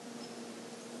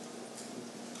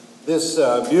This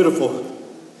beautiful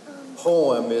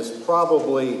poem is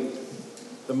probably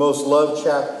the most loved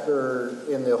chapter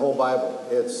in the whole Bible.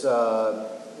 It's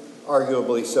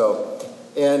arguably so.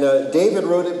 And David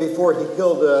wrote it before he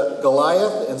killed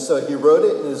Goliath, and so he wrote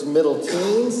it in his middle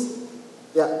teens.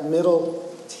 Yeah,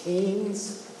 middle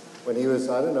teens, when he was,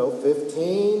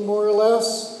 15 more or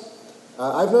less.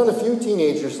 I've known a few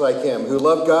teenagers like him who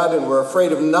loved God and were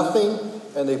afraid of nothing,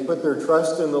 and they put their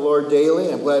trust in the Lord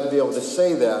daily. I'm glad to be able to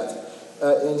say that.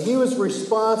 And he was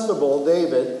responsible,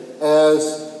 David,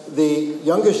 as the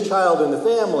youngest child in the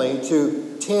family,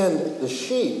 to tend the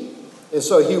sheep. And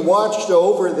so he watched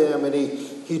over them, and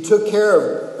he took care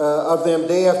of them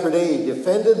day after day. He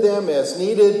defended them as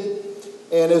needed.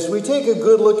 And as we take a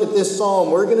good look at this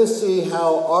psalm, we're going to see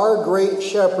how our great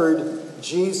shepherd,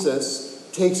 Jesus,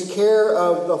 takes care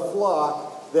of the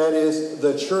flock that is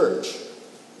the church.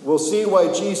 We'll see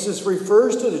why Jesus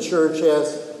refers to the church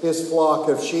as his flock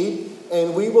of sheep,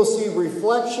 and we will see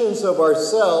reflections of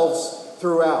ourselves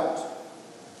throughout.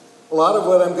 A lot of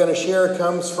what I'm going to share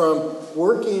comes from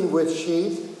working with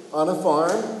sheep on a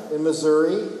farm in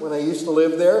Missouri when I used to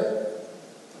live there.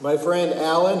 My friend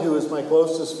Alan, who is my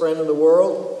closest friend in the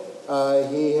world,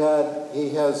 he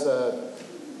has a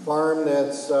farm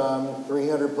that's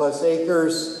 300 plus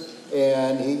acres,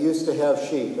 and he used to have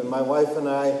sheep. And my wife and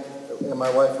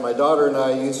my daughter and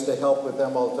I used to help with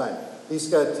them all the time. He's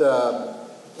got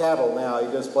cattle now.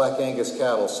 He does Black Angus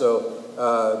cattle,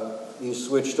 so he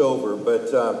switched over.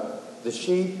 But the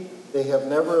sheep, they have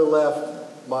never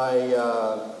left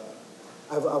my...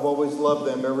 I've always loved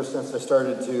them ever since I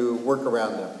started to work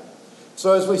around them.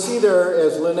 So as we see there,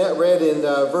 as Lynette read in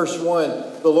verse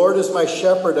 1, the Lord is my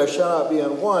shepherd, I shall not be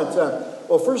in want.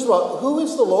 Well, first of all, who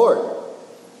is the Lord?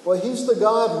 Well, he's the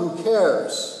God who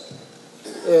cares.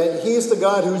 And he's the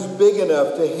God who's big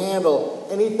enough to handle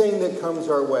anything that comes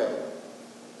our way.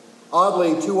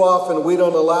 Oddly, too often we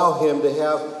don't allow him to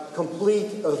have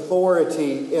complete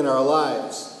authority in our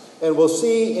lives. And we'll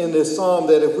see in this psalm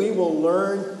that if we will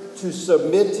learn to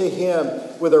submit to him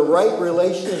with a right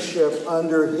relationship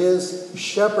under his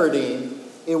shepherding,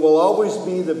 it will always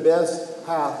be the best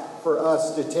path for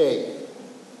us to take.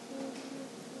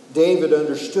 David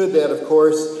understood that, of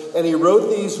course, and he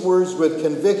wrote these words with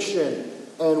conviction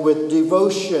and with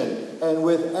devotion and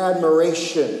with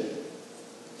admiration.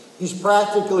 He's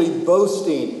practically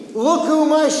boasting, look who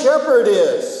my shepherd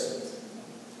is.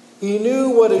 He knew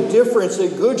what a difference a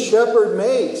good shepherd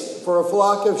makes for a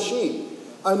flock of sheep.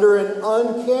 Under an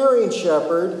uncaring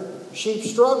shepherd, sheep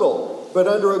struggle. But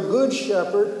under a good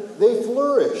shepherd, they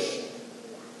flourish.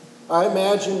 I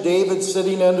imagine David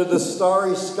sitting under the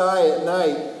starry sky at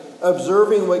night,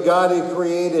 observing what God had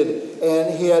created.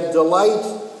 And he had delight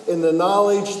in the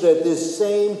knowledge that this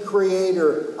same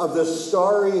creator of the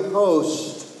starry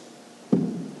host,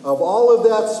 of all of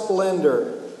that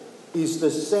splendor, he's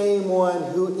the same one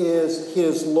who is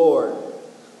his Lord.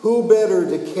 Who better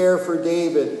to care for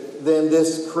David than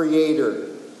this creator?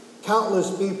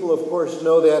 Countless people, of course,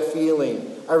 know that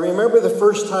feeling. I remember the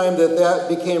first time that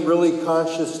became really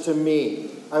conscious to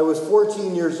me. I was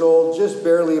 14 years old, just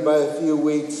barely by a few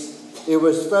weeks. It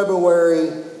was February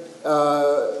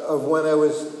of when I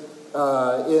was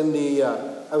in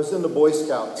the Boy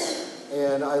Scouts.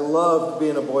 And I loved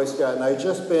being a Boy Scout. And I'd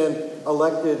just been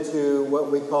elected to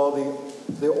what we call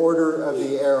the Order of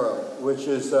the Arrow, which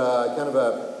is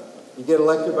you get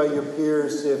elected by your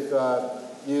peers if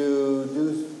you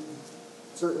do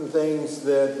certain things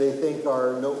that they think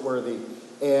are noteworthy.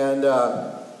 And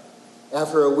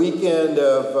after a weekend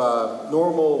of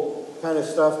normal kind of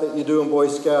stuff that you do in Boy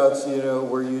Scouts,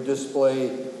 where you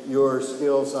display your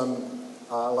skills on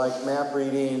like map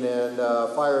reading and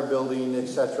fire building,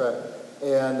 etc.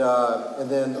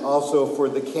 And then also for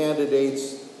the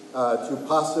candidates to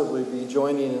possibly be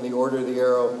joining in the Order of the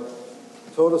Arrow,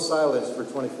 total silence for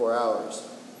 24 hours.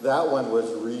 That one was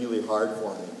really hard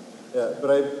for me. But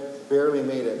I barely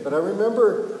made it. But I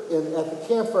remember at the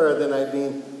campfire then I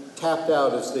being tapped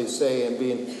out, as they say, and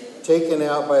being taken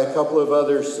out by a couple of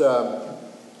others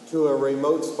to a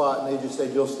remote spot, and they just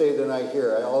said, you'll stay the night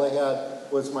here. All I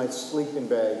had was my sleeping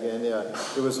bag, and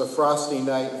it was a frosty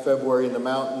night in February in the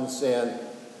mountains, and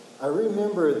I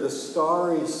remember the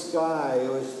starry sky.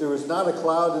 There was not a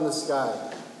cloud in the sky,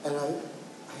 and I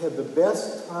had the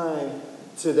best time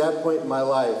to that point in my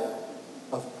life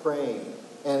of praying.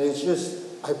 And it's just,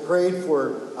 I prayed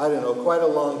for, quite a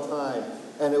long time.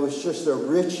 And it was just a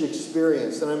rich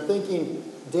experience. And I'm thinking,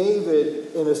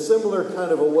 David, in a similar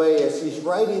kind of a way, as he's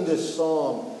writing this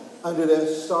psalm under that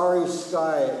starry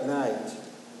sky at night.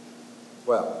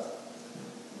 Well,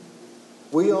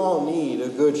 we all need a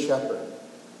good shepherd.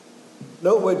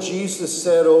 Note what Jesus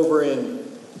said over in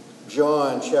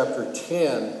John chapter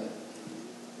 10.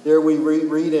 There we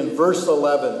read in verse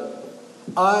 11,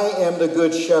 I am the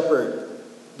good shepherd.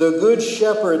 The good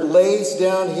shepherd lays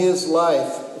down his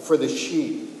life for the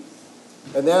sheep.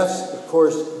 And that's, of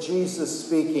course, Jesus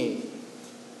speaking.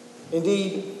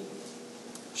 Indeed,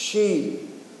 sheep,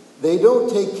 they don't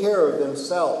take care of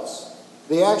themselves.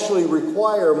 They actually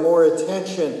require more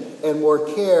attention and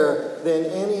more care than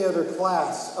any other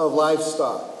class of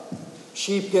livestock.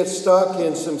 Sheep get stuck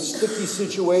in some sticky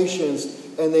situations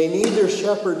and they need their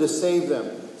shepherd to save them.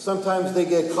 Sometimes they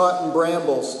get caught in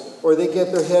brambles or they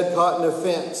get their head caught in a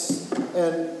fence.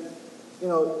 And,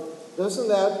 doesn't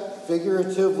that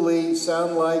figuratively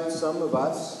sound like some of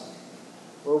us?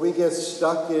 Where we get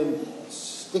stuck in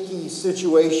sticky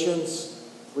situations.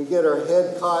 We get our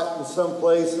head caught in some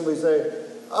place and we say,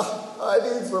 I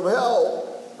need some help.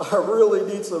 I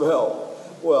really need some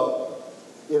help. Well,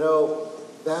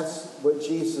 that's what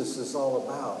Jesus is all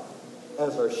about.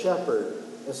 As our shepherd,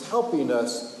 is helping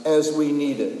us as we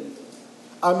need it.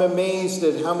 I'm amazed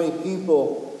at how many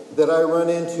people that I run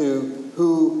into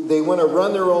who they want to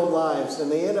run their own lives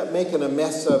and they end up making a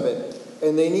mess of it.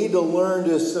 And they need to learn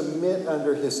to submit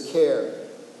under his care.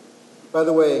 By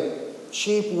the way,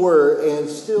 sheep were and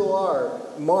still are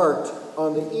marked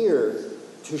on the ear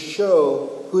to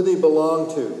show who they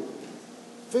belong to.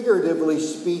 Figuratively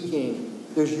speaking,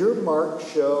 does your mark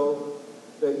show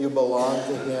that you belong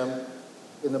to him?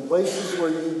 In the places where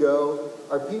you go,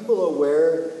 are people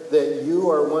aware that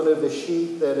you are one of the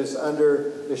sheep that is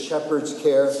under the shepherd's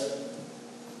care?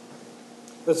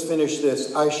 Let's finish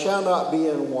this. I shall not be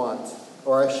in want,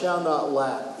 or I shall not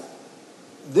lack.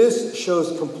 This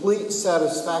shows complete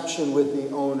satisfaction with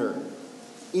the owner.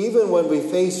 Even when we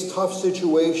face tough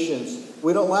situations,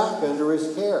 we don't lack under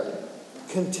his care.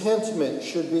 Contentment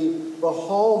should be the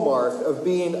hallmark of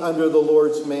being under the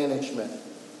Lord's management.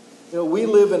 We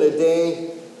live in a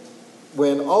day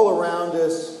when all around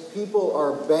us, people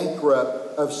are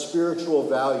bankrupt of spiritual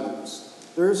values.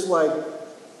 There's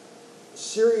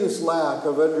serious lack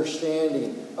of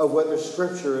understanding of what the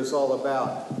Scripture is all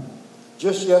about.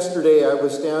 Just yesterday, I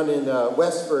was down in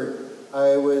Westford.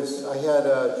 I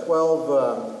had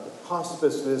 12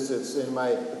 hospice visits in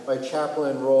my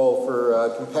chaplain role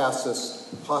for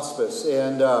Compassus Hospice.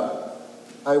 And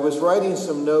I was writing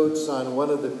some notes on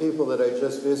one of the people that I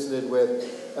just visited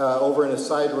with over in a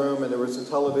side room, and there was a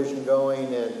television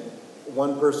going and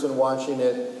one person watching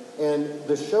it. And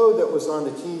the show that was on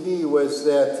the TV was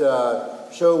that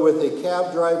show with a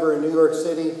cab driver in New York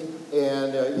City,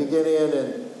 and you get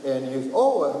in and you,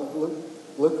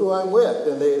 look who I'm with.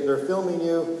 And they're filming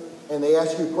you, and they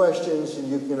ask you questions, and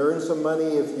you can earn some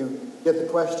money if you get the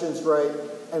questions right.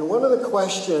 And one of the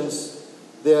questions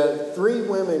that three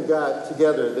women got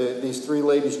together, these three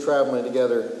ladies traveling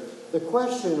together, the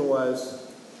question was,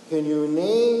 can you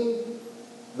name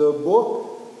the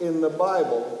book in the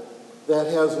Bible that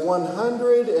has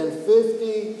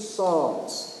 150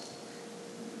 songs?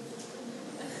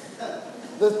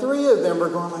 The three of them are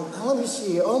going like, let me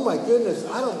see. Oh my goodness,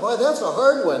 that's a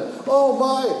hard one. Oh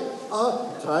my,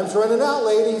 time's running out,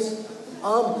 ladies.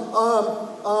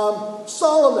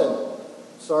 Solomon.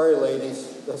 Sorry, ladies,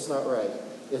 that's not right.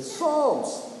 It's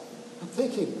Psalms. I'm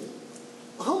thinking,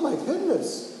 oh my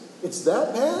goodness, it's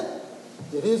that bad?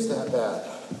 It is that bad.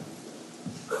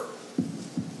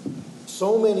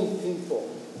 So many people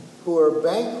who are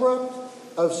bankrupt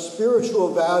of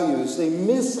spiritual values, they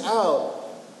miss out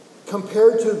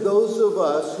compared to those of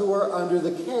us who are under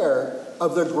the care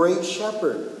of the great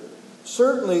shepherd.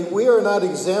 Certainly, we are not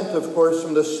exempt, of course,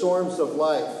 from the storms of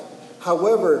life.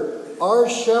 However, our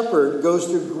shepherd goes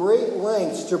to great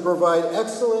lengths to provide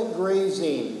excellent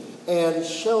grazing and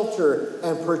shelter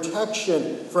and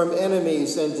protection from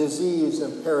enemies and disease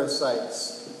and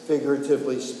parasites,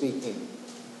 figuratively speaking.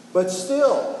 But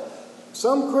still,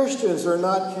 some Christians are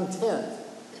not content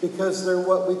because they're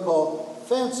what we call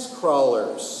fence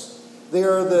crawlers. They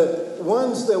are the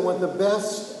ones that want the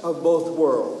best of both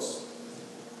worlds.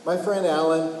 My friend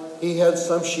Alan, he had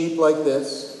some sheep like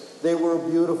this. They were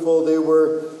beautiful, they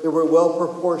were well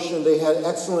proportioned, they had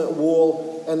excellent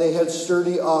wool, and they had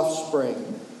sturdy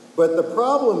offspring. But the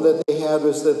problem that they had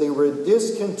was that they were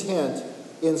discontent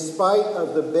in spite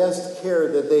of the best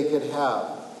care that they could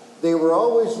have. They were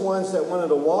always ones that wanted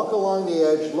to walk along the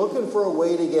edge, looking for a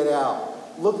way to get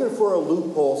out, looking for a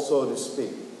loophole, so to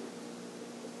speak.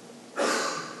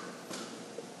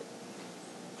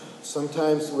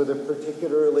 Sometimes with a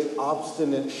particularly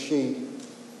obstinate sheep,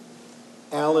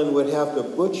 Alan would have to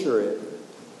butcher it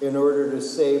in order to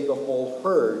save the whole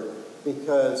herd,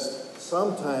 because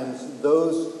sometimes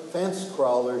those fence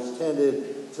crawlers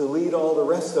tended to lead all the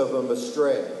rest of them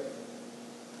astray.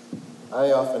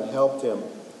 I often helped him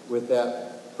with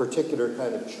that particular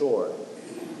kind of chore.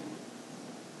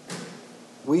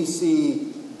 We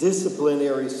see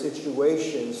disciplinary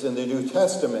situations in the New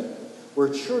Testament where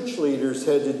church leaders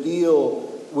had to deal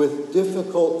with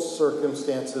difficult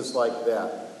circumstances like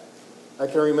that. I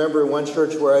can remember one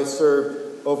church where I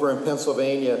served over in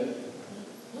Pennsylvania.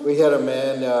 We had a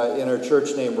man in our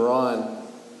church named Ron.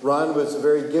 Ron was a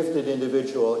very gifted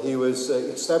individual. He was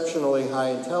exceptionally high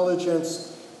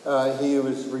intelligence. He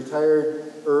was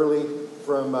retired early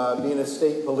from being a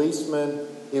state policeman.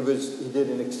 He did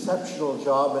an exceptional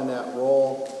job in that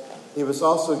role. He was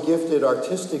also gifted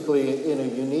artistically in a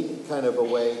unique kind of a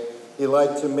way. He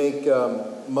liked to make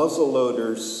muzzle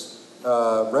loaders,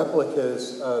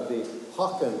 replicas of the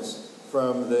Hawkins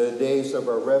from the days of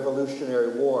our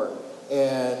Revolutionary War.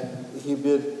 And he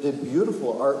did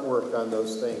beautiful artwork on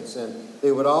those things. And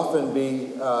they would often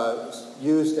be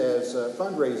used as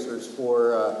fundraisers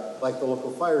for like the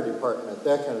local fire department,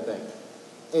 that kind of thing.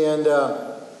 And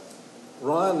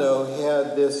Ron, though,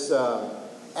 had this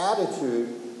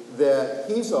attitude that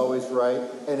he's always right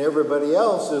and everybody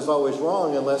else is always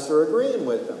wrong unless they're agreeing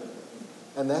with him.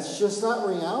 And that's just not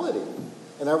reality.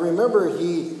 And I remember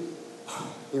he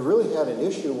really had an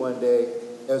issue one day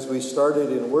as we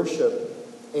started in worship,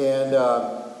 and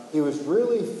he was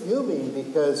really fuming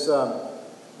because,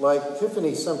 like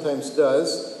Tiffany sometimes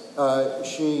does,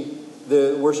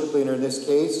 the worship leader in this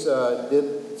case,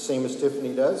 did the same as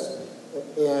Tiffany does,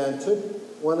 and took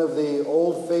one of the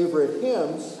old favorite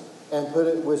hymns and put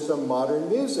it with some modern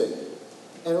music.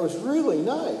 And it was really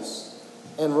nice.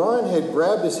 And Ron had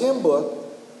grabbed his hymn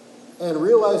book and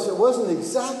realized it wasn't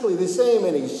exactly the same,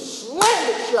 and he slammed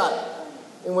it shut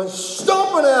and went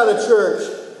stomping out of church.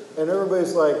 And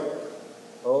everybody's like,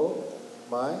 oh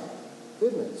my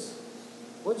goodness,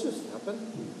 what just happened?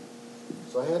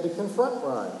 So I had to confront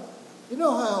Ron. You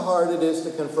know how hard it is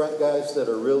to confront guys that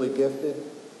are really gifted?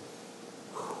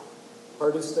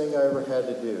 Hardest thing I ever had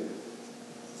to do.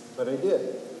 But I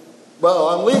did. Well,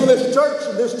 I'm leaving this church,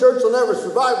 and this church will never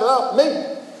survive without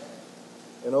me.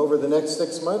 And over the next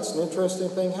 6 months, an interesting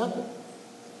thing happened.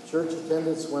 Church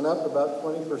attendance went up about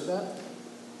 20%.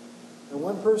 And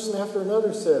one person after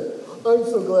another said, I'm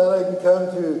so glad I can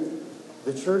come to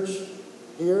the church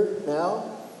here now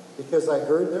because I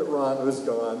heard that Ron was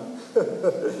gone.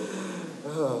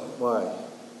 Oh, my.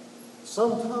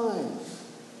 Sometimes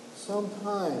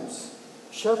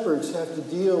shepherds have to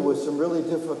deal with some really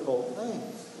difficult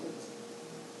things.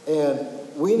 And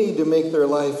we need to make their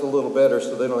life a little better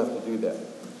so they don't have to do that.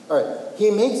 All right. He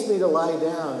makes me to lie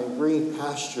down in green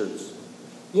pastures.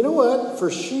 You know what? For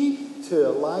sheep to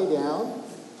lie down,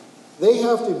 they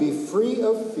have to be free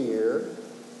of fear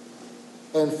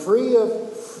and free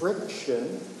of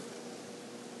friction,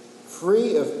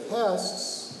 free of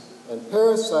pests and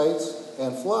parasites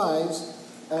and flies,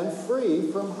 and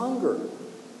free from hunger.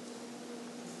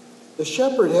 The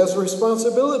shepherd has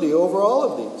responsibility over all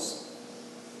of these.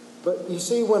 But you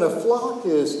see, when a flock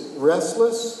is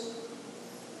restless,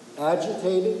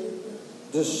 agitated,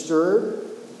 disturbed,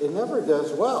 it never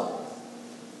does well.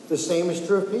 The same is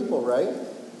true of people, right?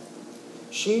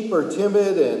 Sheep are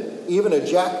timid, and even a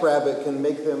jackrabbit can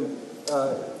make them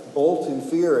bolt in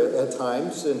fear at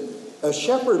times. And a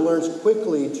shepherd learns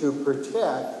quickly to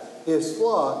protect his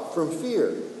flock from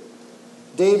fear.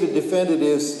 David defended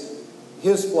his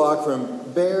flock from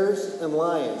bears and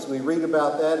lions. We read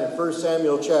about that in 1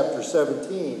 Samuel chapter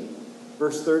 17,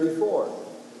 verse 34.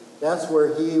 That's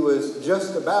where he was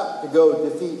just about to go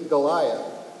defeat Goliath.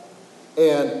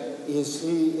 And he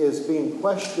is being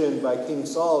questioned by King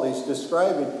Saul. He's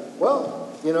describing, well,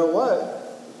 you know what?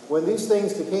 When these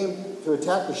things came to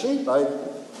attack the sheep,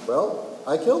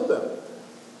 I killed them.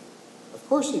 Of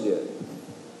course he did.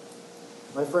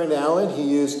 My friend Alan, he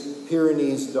used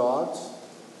Pyrenees dogs.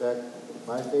 In fact,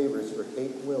 my favorites were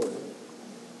Kate and Willie.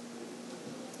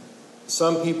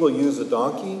 Some people use a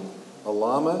donkey, a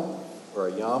llama, or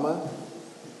a llama.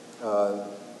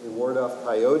 They ward off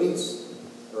coyotes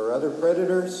or other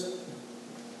predators.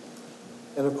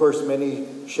 And of course, many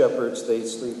shepherds, they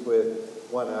sleep with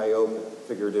one eye open,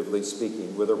 figuratively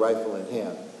speaking, with a rifle in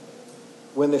hand.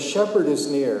 When the shepherd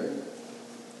is near,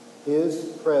 his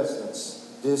presence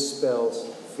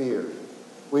dispels fear.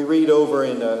 We read over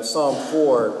in Psalm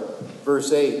 4,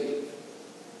 verse 8.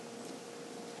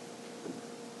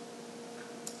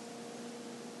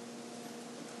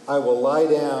 I will lie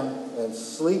down and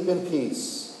sleep in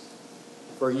peace,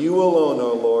 for you alone,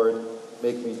 O Lord,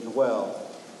 make me dwell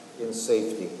in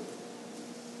safety.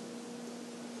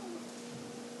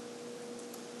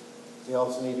 We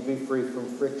also need to be free from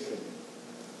friction.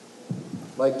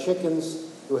 Like chickens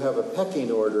who have a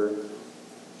pecking order,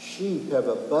 sheep have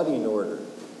a budding order.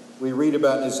 We read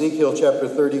about in Ezekiel chapter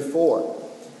 34.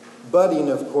 Budding,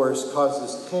 of course,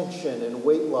 causes tension and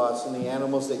weight loss in the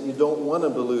animals that you don't want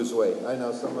them to lose weight. I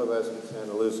know some of us can stand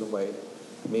to lose some weight,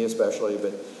 me especially,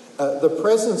 but the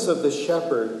presence of the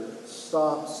shepherd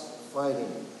stops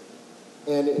fighting.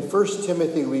 And in 1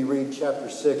 Timothy, we read chapter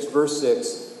 6, verse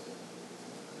 6,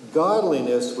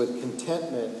 godliness with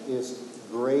contentment is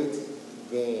great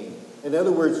gain. In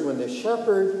other words, when the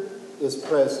shepherd is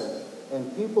present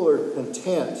and people are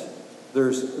content,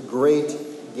 there's great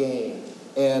gain.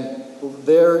 And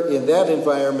there, in that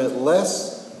environment,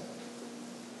 less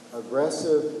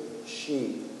aggressive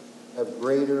sheep have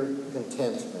greater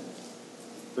contentment.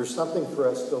 There's something for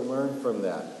us to learn from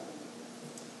that.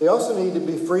 They also need to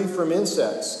be free from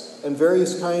insects, and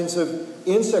various kinds of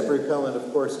insect repellent,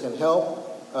 of course, can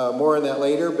help. More on that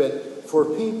later, but for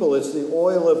people, it's the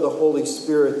oil of the Holy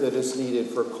Spirit that is needed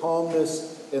for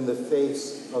calmness in the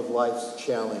face of life's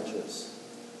challenges.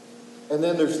 And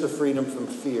then there's the freedom from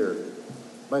fear.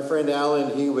 My friend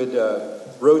Alan, he would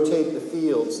rotate the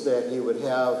fields that he would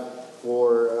have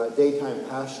for daytime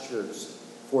pastures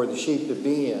for the sheep to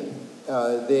be in.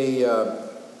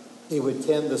 He would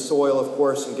tend the soil, of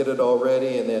course, and get it all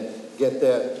ready, and then get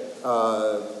that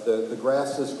the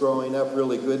grasses growing up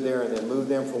really good there, and then move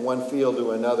them from one field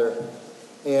to another.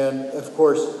 And, of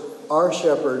course, our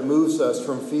shepherd moves us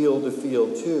from field to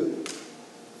field too,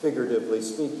 figuratively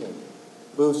speaking.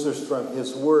 Moves us from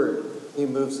his word. He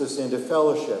moves us into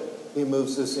fellowship. He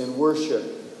moves us in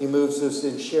worship. He moves us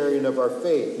in sharing of our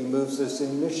faith. He moves us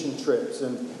in mission trips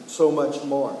and so much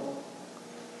more.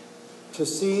 To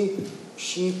see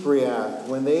sheep react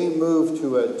when they move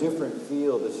to a different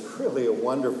field is really a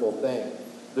wonderful thing.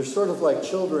 They're sort of like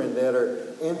children that are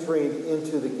entering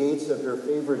into the gates of their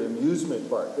favorite amusement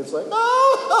park. It's like,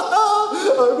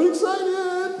 oh, I'm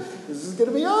excited. This is going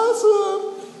to be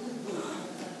awesome.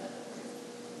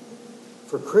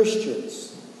 For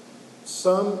Christians,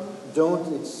 some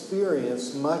don't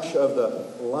experience much of the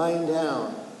lying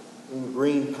down in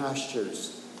green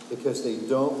pastures because they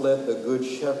don't let the Good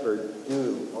Shepherd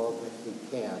do all that he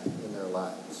can in their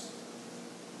lives.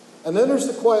 And then there's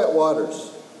the quiet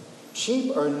waters.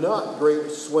 Sheep are not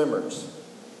great swimmers.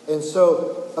 And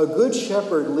so a Good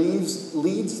Shepherd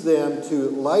leads them to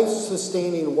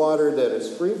life-sustaining water that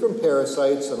is free from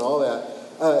parasites and all that.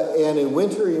 And in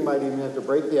winter, you might even have to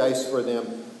break the ice for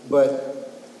them. But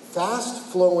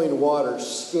fast-flowing water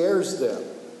scares them.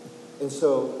 And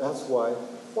so that's why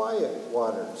quiet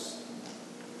waters.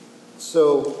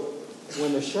 So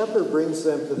when the shepherd brings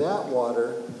them to that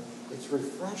water, it's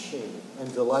refreshing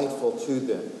and delightful to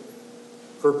them.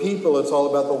 For people, it's all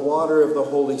about the water of the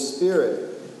Holy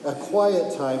Spirit, a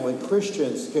quiet time when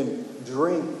Christians can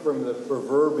drink from the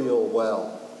proverbial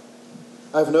well.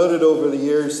 I've noted over the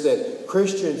years that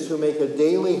Christians who make a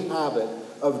daily habit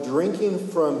of drinking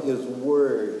from his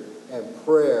word and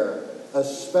prayer,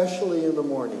 especially in the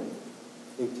morning,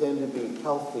 they tend to be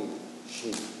healthy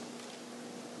sheep.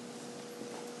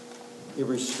 It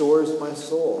restores my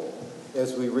soul,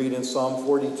 as we read in Psalm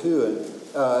 42.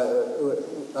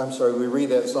 We read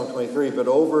that in Psalm 23, but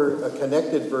over a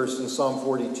connected verse in Psalm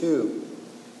 42,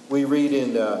 we read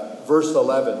in verse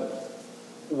 11,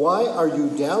 "Why are you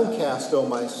downcast, O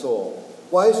my soul?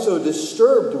 Why so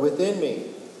disturbed within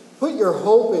me? Put your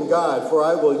hope in God, for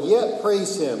I will yet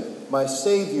praise him, my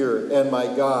Savior and my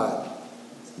God."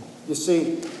 You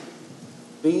see,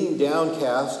 being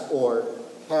downcast or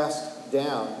cast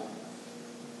down,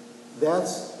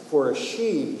 that's for a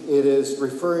sheep, it is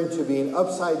referring to being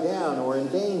upside down or in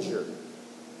danger.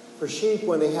 For sheep,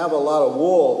 when they have a lot of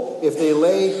wool, if they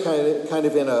lay kind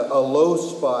of in a low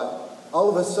spot, all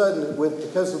of a sudden,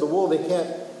 because of the wool, they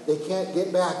can't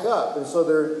get back up, and so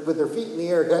they're with their feet in the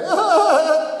air, going,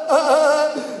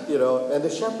 and the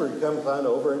shepherd comes on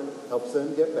over and helps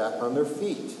them get back on their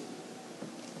feet.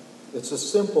 It's a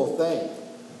simple thing,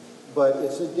 but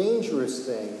it's a dangerous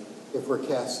thing if we're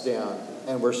cast down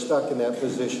and we're stuck in that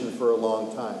position for a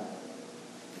long time.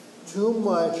 Too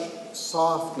much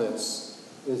softness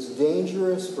is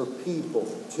dangerous for people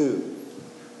too.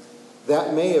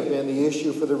 That may have been the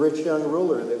issue for the rich young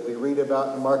ruler that we read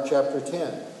about in Mark chapter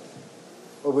 10.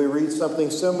 Or we read something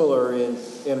similar in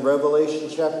Revelation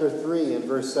chapter 3 and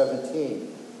verse 17.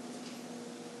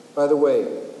 By the way,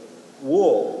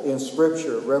 wool in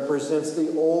Scripture represents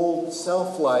the old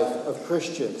self-life of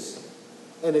Christians.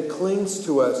 And it clings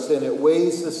to us and it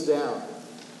weighs us down.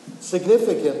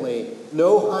 Significantly,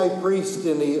 no high priest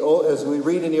as we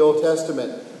read in the Old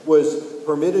Testament, was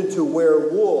permitted to wear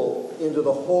wool into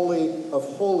the Holy of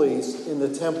Holies in the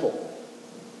temple.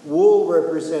 Wool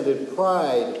represented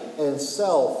pride and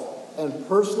self and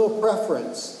personal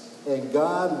preference, and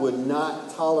God would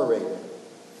not tolerate it.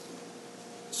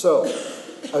 So,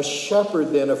 a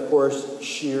shepherd then, of course,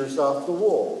 shears off the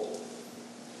wool.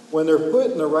 When they're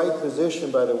put in the right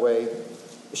position, by the way,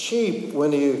 sheep,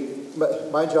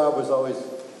 my job was always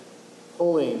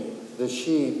pulling the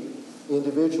sheep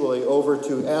individually over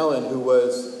to Alan, who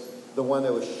was the one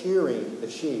that was shearing the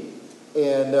sheep.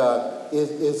 And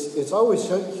it's always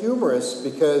humorous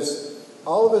because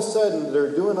all of a sudden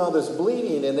they're doing all this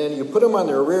bleeding, and then you put them on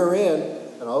their rear end,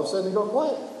 and all of a sudden they go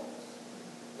quiet.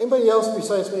 Anybody else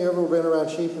besides me ever been around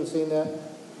sheep and seen that?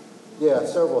 Yeah,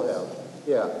 several have.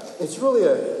 Yeah, it's really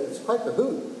it's quite the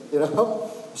hoot, you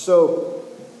know. So,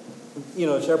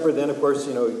 shepherd then, of course,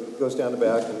 goes down the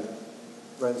back and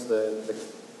runs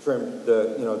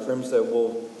trims that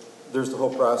wool. There's the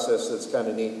whole process that's kind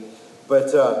of neat,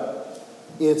 but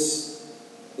it's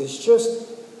just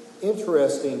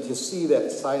interesting to see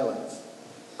that silence.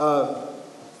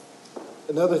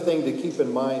 Another thing to keep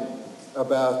in mind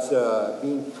about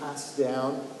being passed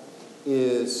down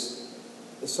is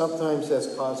sometimes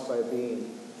that's caused by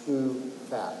being too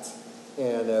fat.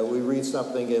 And we read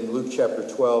something in Luke chapter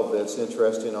 12 that's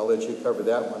interesting. I'll let you cover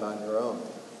that one on your own.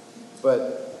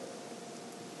 But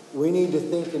we need to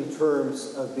think in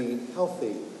terms of being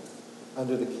healthy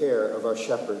under the care of our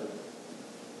shepherd.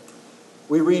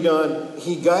 We read on,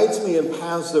 he guides me in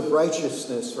paths of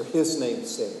righteousness for his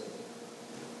name's sake.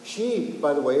 Sheep,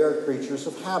 by the way, are creatures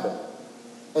of habit.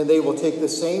 And they will take the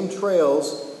same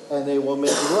trails and they will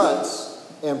make ruts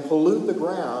and pollute the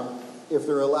ground if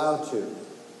they're allowed to.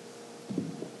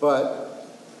 But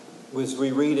as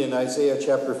we read in Isaiah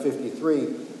chapter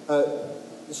 53,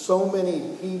 so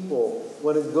many people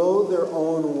want to go their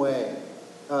own way,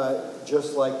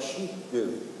 just like sheep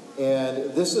do.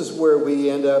 And this is where we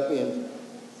end up in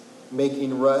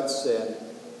making ruts and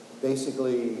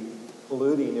basically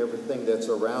polluting everything that's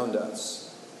around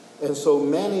us. And so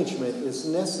management is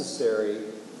necessary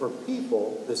for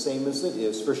people the same as it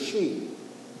is for sheep.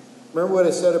 Remember what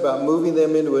I said about moving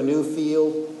them into a new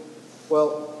field?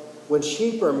 Well, when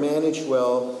sheep are managed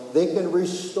well, they can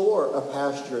restore a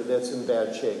pasture that's in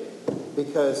bad shape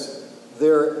because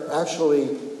their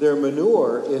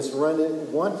manure is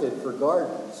wanted for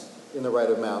gardens in the right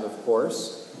amount, of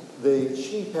course. The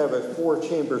sheep have a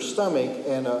 4-chamber stomach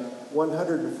and a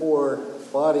 104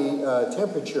 body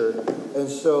temperature, and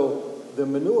so the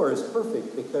manure is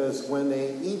perfect because when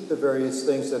they eat the various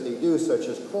things that they do, such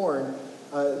as corn,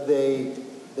 they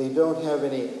don't have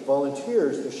any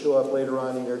volunteers to show up later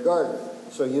on in your garden.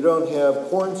 So you don't have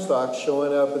corn stalks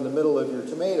showing up in the middle of your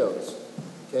tomatoes.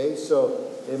 Okay, so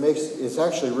it's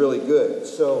actually really good.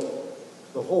 So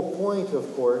the whole point,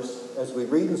 of course, as we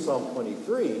read in Psalm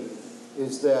 23,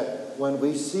 is that when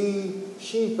we see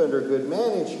sheep under good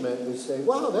management, we say,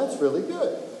 wow, that's really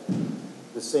good.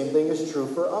 The same thing is true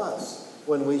for us.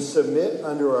 When we submit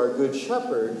under our good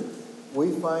shepherd,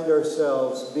 we find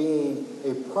ourselves being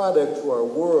a product to our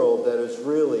world that is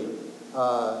really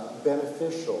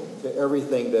beneficial to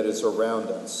everything that is around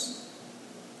us.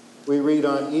 We read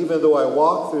on, even though I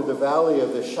walk through the valley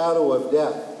of the shadow of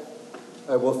death,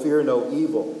 I will fear no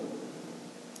evil.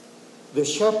 The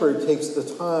shepherd takes the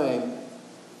time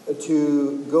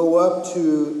to go up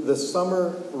to the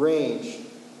summer range,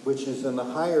 which is in the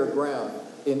higher ground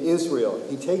in Israel.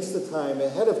 He takes the time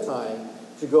ahead of time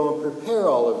to go and prepare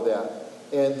all of that.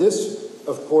 And this,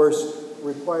 of course,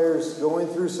 requires going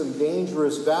through some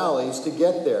dangerous valleys to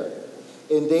get there.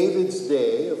 In David's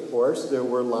day, of course, there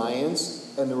were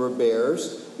lions and there were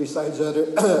bears, besides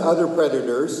other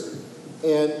predators.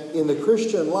 And in the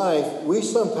Christian life, we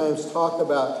sometimes talk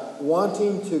about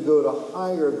wanting to go to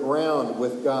higher ground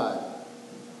with God.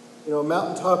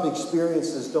 Mountaintop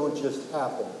experiences don't just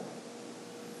happen.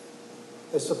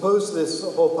 I suppose this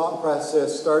whole thought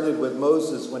process started with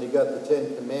Moses when he got the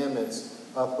 10 Commandments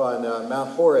up on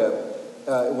Mount Horeb,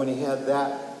 when he had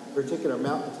that particular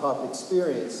mountaintop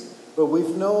experience. But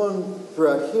we've known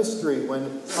throughout history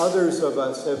when others of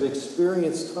us have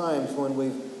experienced times when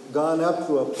we've gone up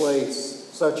to a place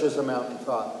such as a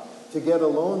mountaintop to get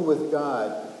alone with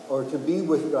God or to be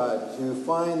with God, to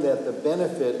find that the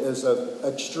benefit is of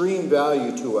extreme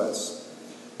value to us.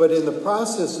 But in the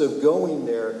process of going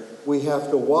there, we have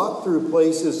to walk through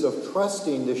places of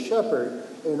trusting the shepherd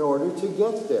in order to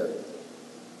get there.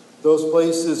 Those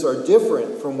places are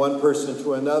different from one person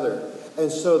to another.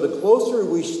 And so the closer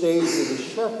we stay to the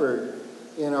shepherd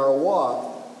in our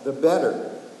walk, the better.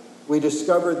 We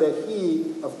discover that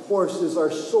he, of course, is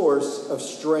our source of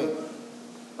strength.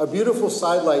 A beautiful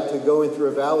sidelight to going through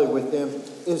a valley with him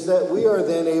is that we are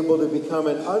then able to become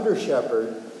an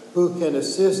under-shepherd who can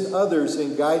assist others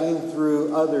in guiding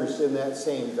through others in that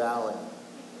same valley.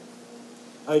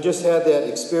 I just had that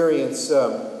experience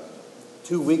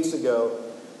 2 weeks ago.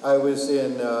 I was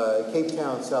in Cape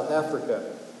Town, South Africa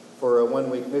for a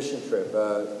 1-week mission trip.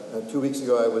 2 weeks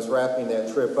ago I was wrapping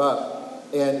that trip up.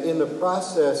 And in the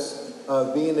process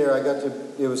of being there,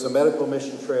 it was a medical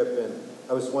mission trip, and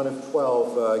I was one of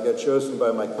 12. I got chosen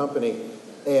by my company,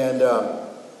 and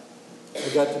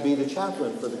I got to be the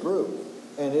chaplain for the group.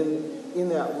 And in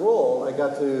that role, I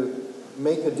got to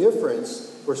make a difference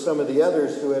for some of the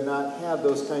others who had not had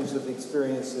those kinds of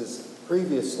experiences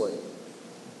previously.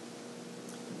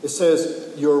 It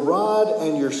says, your rod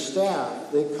and your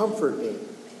staff, they comfort me.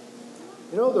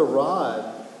 You know, the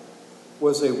rod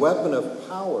was a weapon of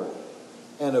power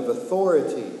and of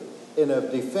authority and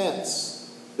of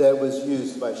defense that was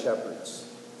used by shepherds.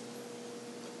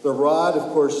 The rod,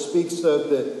 of course, speaks of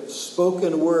the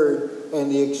spoken word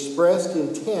and the expressed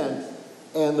intent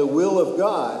and the will of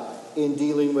God in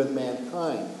dealing with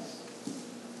mankind.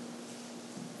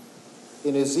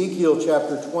 In Ezekiel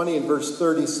chapter 20 and verse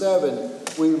 37,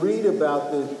 we read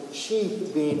about the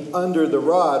sheep being under the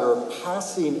rod or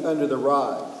passing under the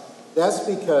rod. That's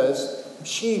because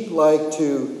sheep like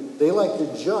to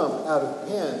jump out of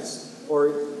pens or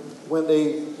when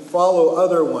they follow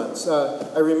other ones.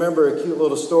 I remember a cute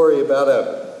little story about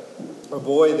a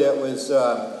boy that was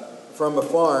from a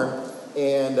farm,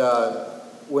 and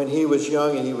when he was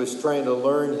young and he was trying to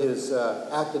learn his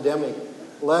academic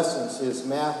lessons, his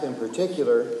math in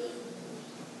particular,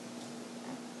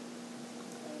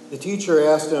 the teacher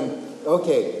asked him,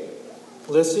 okay,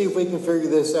 let's see if we can figure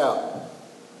this out.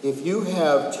 If you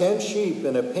have 10 sheep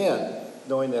in a pen,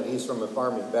 knowing that he's from a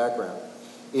farming background,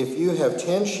 if you have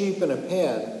 10 sheep in a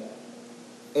pen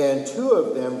and 2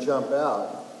 of them jump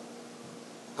out,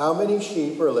 how many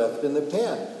sheep are left in the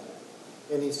pen?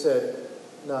 And he said,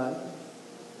 none.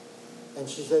 And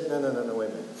she said, no, wait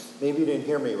a minute. Maybe you didn't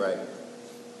hear me right.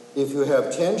 If you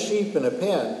have 10 sheep in a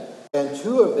pen and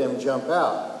 2 of them jump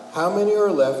out, how many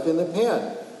are left in the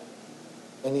pen?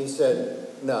 And he said,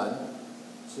 none.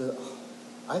 She said,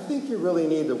 I think you really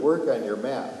need to work on your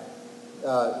math.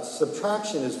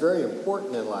 Subtraction is very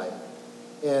important in life.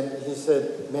 And he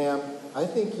said, ma'am, I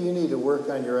think you need to work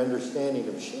on your understanding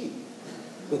of sheep.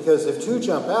 Because if 2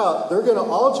 jump out, they're going to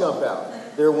all jump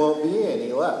out. There won't be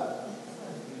any left.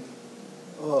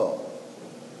 Oh.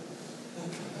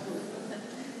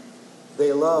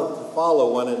 They love to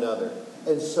follow one another.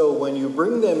 And so when you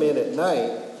bring them in at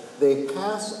night, they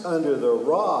pass under the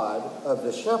rod of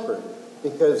the shepherd,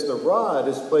 because the rod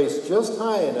is placed just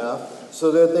high enough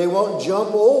so that they won't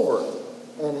jump over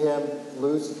and him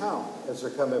lose count as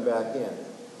they're coming back in.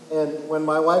 And when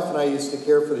my wife and I used to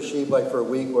care for the sheep, like for a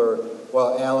week,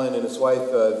 while Alan and his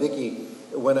wife Vicki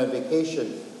went on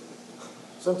vacation,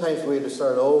 sometimes we had to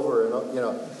start over, and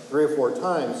 3 or 4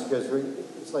 times, because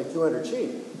it's like 200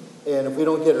 sheep. And if we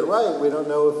don't get it right, we don't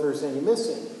know if there's any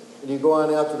missing. And you go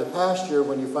on out to the pasture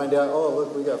when you find out, oh,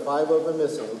 look, we got 5 of them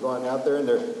missing. We're going out there and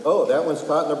that one's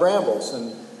caught in the brambles.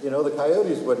 And, the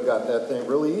coyotes would have got that thing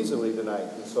really easily tonight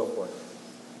and so forth.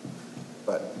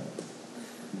 But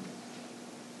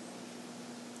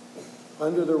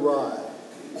under the rod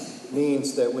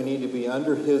means that we need to be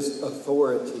under his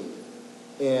authority.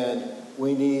 And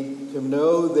we need to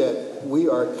know that we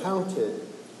are counted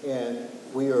and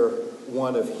we are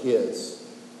one of his.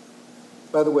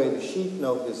 By the way, the sheep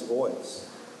know his voice.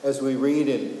 As we read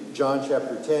in John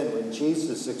chapter 10, when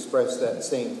Jesus expressed that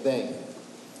same thing.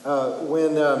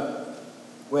 When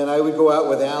I would go out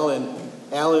with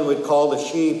Alan would call the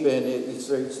sheep and he'd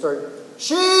start,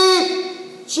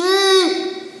 sheep!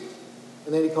 Sheep!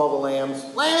 And then he'd call the lambs,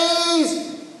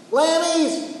 lammies!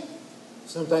 Lammies!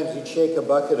 Sometimes he'd shake a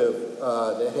bucket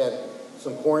of that had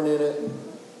some corn in it.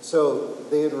 So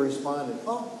they would respond,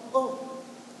 oh,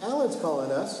 Alan's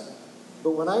calling us.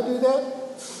 But when I do that,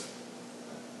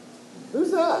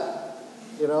 who's that?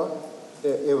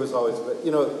 It was always, but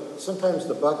sometimes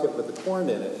the bucket with the corn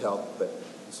in it helped. But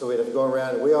so we'd have to go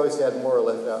around, and we always had more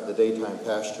left out in the daytime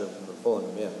pasture when we were pulling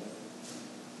them in.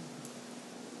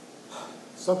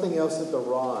 Something else that the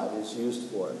rod is used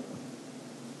for.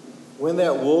 When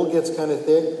that wool gets kind of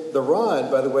thick, the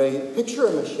rod, by the way, picture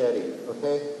a machete,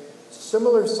 okay?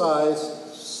 Similar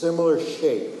size, similar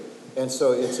shape. And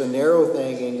so it's a narrow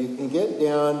thing, and you can get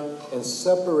down and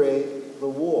separate the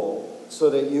wool so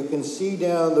that you can see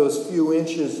down those few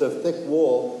inches of thick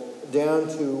wool down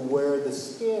to where the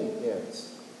skin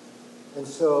is. And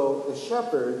so the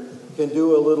shepherd can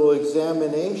do a little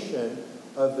examination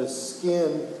of the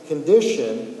skin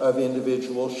condition of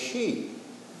individual sheep.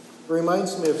 It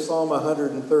reminds me of Psalm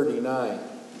 139.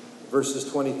 verses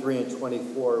 23 and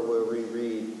 24, where we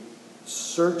read,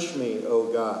 "Search me, O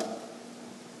God."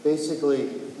 Basically,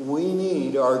 we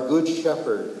need our good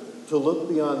shepherd to look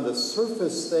beyond the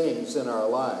surface things in our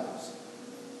lives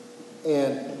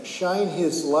and shine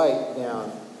his light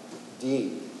down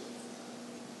deep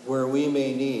where we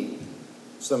may need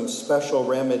some special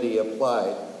remedy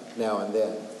applied now and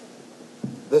then.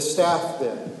 The staff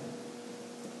then,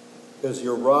 because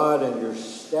your rod and your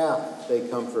staff, they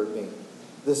comfort me.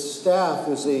 The staff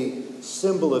is a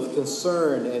symbol of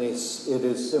concern, and it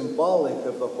is symbolic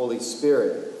of the Holy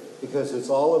Spirit because it's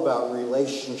all about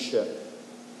relationship.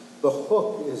 The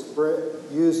hook is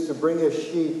used to bring a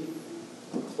sheep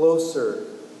closer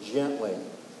gently.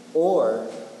 Or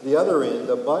the other end,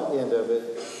 the butt end of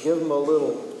it, give them a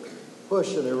little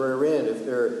push in the rear end if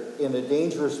they're in a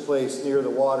dangerous place near the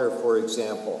water, for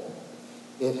example.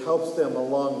 It helps them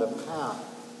along the path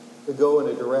to go in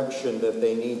a direction that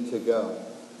they need to go.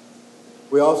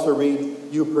 We also read,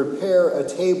 "You prepare a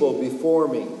table before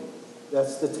me."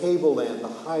 That's the tableland, the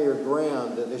higher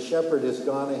ground that the shepherd has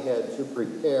gone ahead to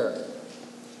prepare.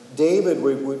 David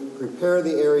would prepare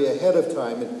the area ahead of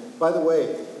time. And by the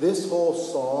way, this whole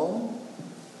psalm,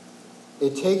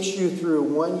 it takes you through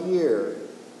 1 year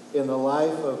in the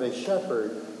life of a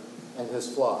shepherd and his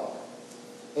flock.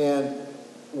 And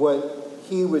what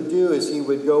he would do is he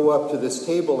would go up to this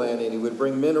tableland and he would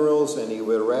bring minerals and he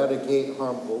would eradicate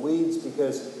harmful weeds,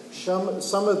 because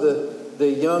some of the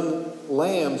young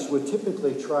lambs would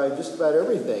typically try just about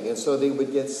everything. And so they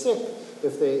would get sick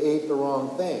if they ate the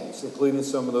wrong things, including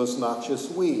some of those noxious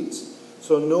weeds.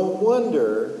 So no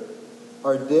wonder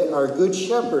our good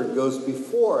shepherd goes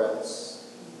before us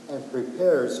and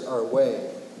prepares our way.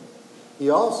 He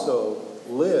also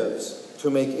lives to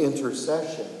make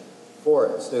intercession for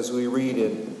us, as we read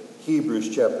in Hebrews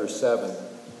chapter 7,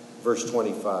 verse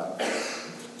 25.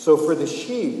 So for the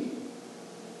sheep,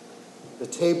 the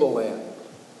tableland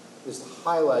is the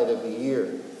highlight of the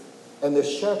year. And the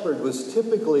shepherd was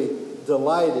typically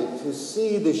delighted to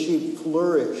see the sheep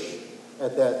flourish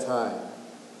at that time.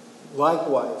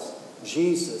 Likewise,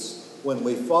 Jesus, when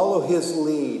we follow his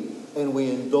lead and we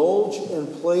indulge in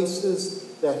places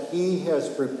that he has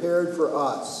prepared for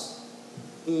us,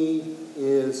 he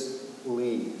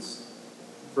leads.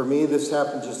 For me, this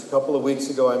happened just a couple of weeks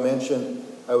ago. I mentioned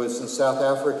I was in South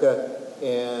Africa,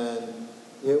 and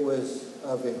it was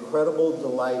of incredible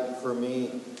delight for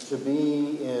me to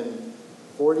be in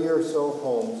 40 or so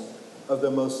homes of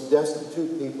the most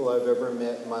destitute people I've ever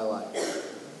met in my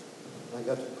life. I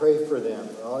got to pray for them,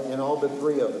 in all but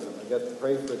 3 of them. I got to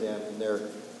pray for them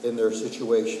in their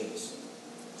situations.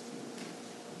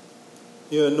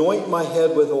 You anoint my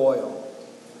head with oil.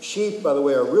 Sheep, by the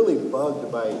way, are really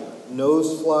bugged by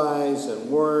nose flies and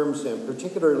worms, and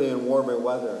particularly in warmer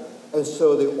weather. And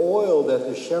so the oil that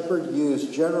the shepherd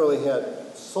used generally had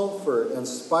sulfur and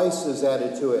spices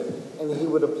added to it. And he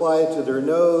would apply it to their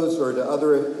nose or to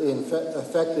other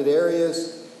affected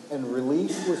areas, and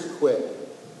relief was quick.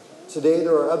 Today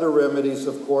there are other remedies,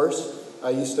 of course. I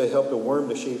used to help to worm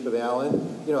the sheep with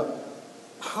Alan.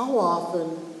 How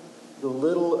often the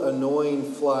little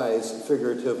annoying flies,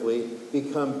 figuratively,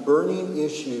 become burning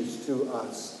issues to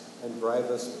us and drive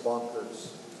us bonkers.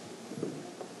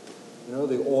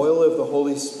 The oil of the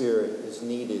Holy Spirit is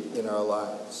needed in our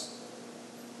lives.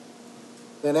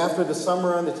 Then after the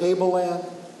summer on the tableland,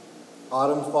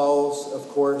 autumn falls, of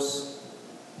course,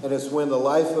 and it's when the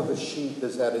life of a sheep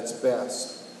is at its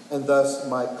best, and thus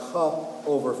my cup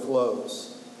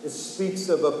overflows. It speaks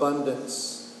of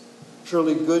abundance.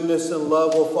 Surely goodness and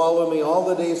love will follow me all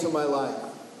the days of my life.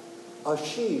 A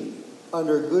sheep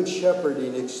under good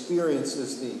shepherding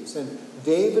experiences these. And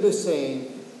David is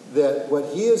saying that what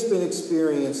he has been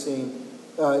experiencing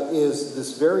is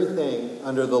this very thing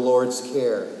under the Lord's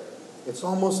care. It's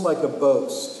almost like a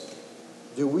boast.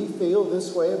 Do we feel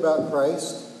this way about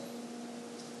Christ?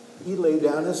 He laid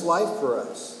down his life for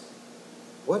us.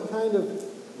 What kind of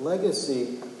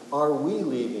legacy are we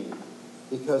leaving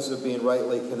because of being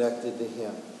rightly connected to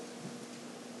him?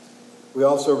 We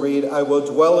also read, I will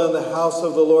dwell in the house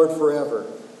of the Lord forever.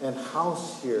 And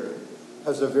house here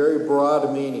has a very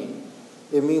broad meaning.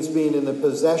 It means being in the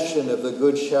possession of the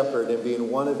good shepherd and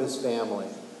being one of his family.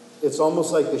 It's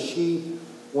almost like the sheep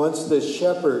wants the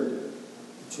shepherd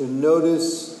to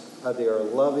notice how they are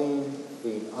loving,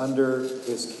 being under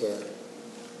his care.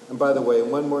 And by the way,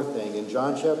 one more thing. In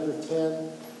John chapter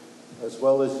 10, as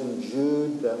well as in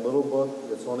Jude, that little book,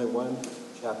 it's only one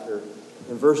chapter,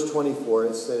 in verse 24,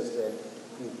 it says that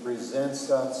he presents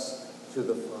us to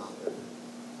the Father.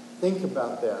 Think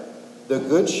about that. The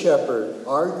Good Shepherd,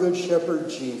 our Good Shepherd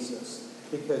Jesus,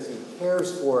 because he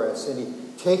cares for us and he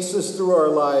takes us through our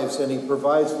lives and he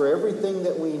provides for everything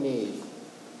that we need.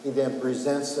 He then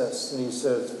presents us and he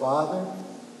says, Father,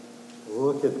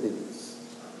 look at these.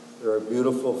 They're a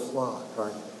beautiful flock,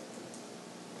 aren't they?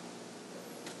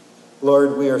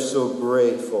 Lord, we are so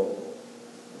grateful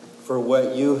for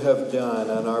what you have done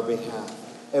on our behalf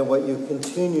and what you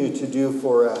continue to do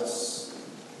for us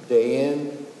day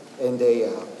in and day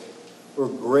out. We're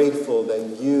grateful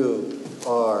that you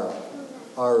are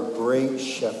our great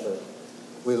shepherd.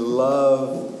 We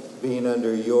love being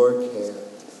under your care.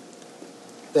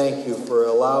 Thank you for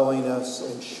allowing us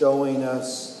and showing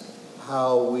us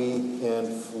how we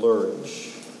can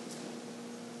flourish.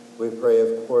 We pray,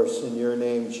 of course, in your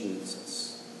name,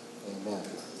 Jesus.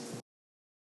 Amen.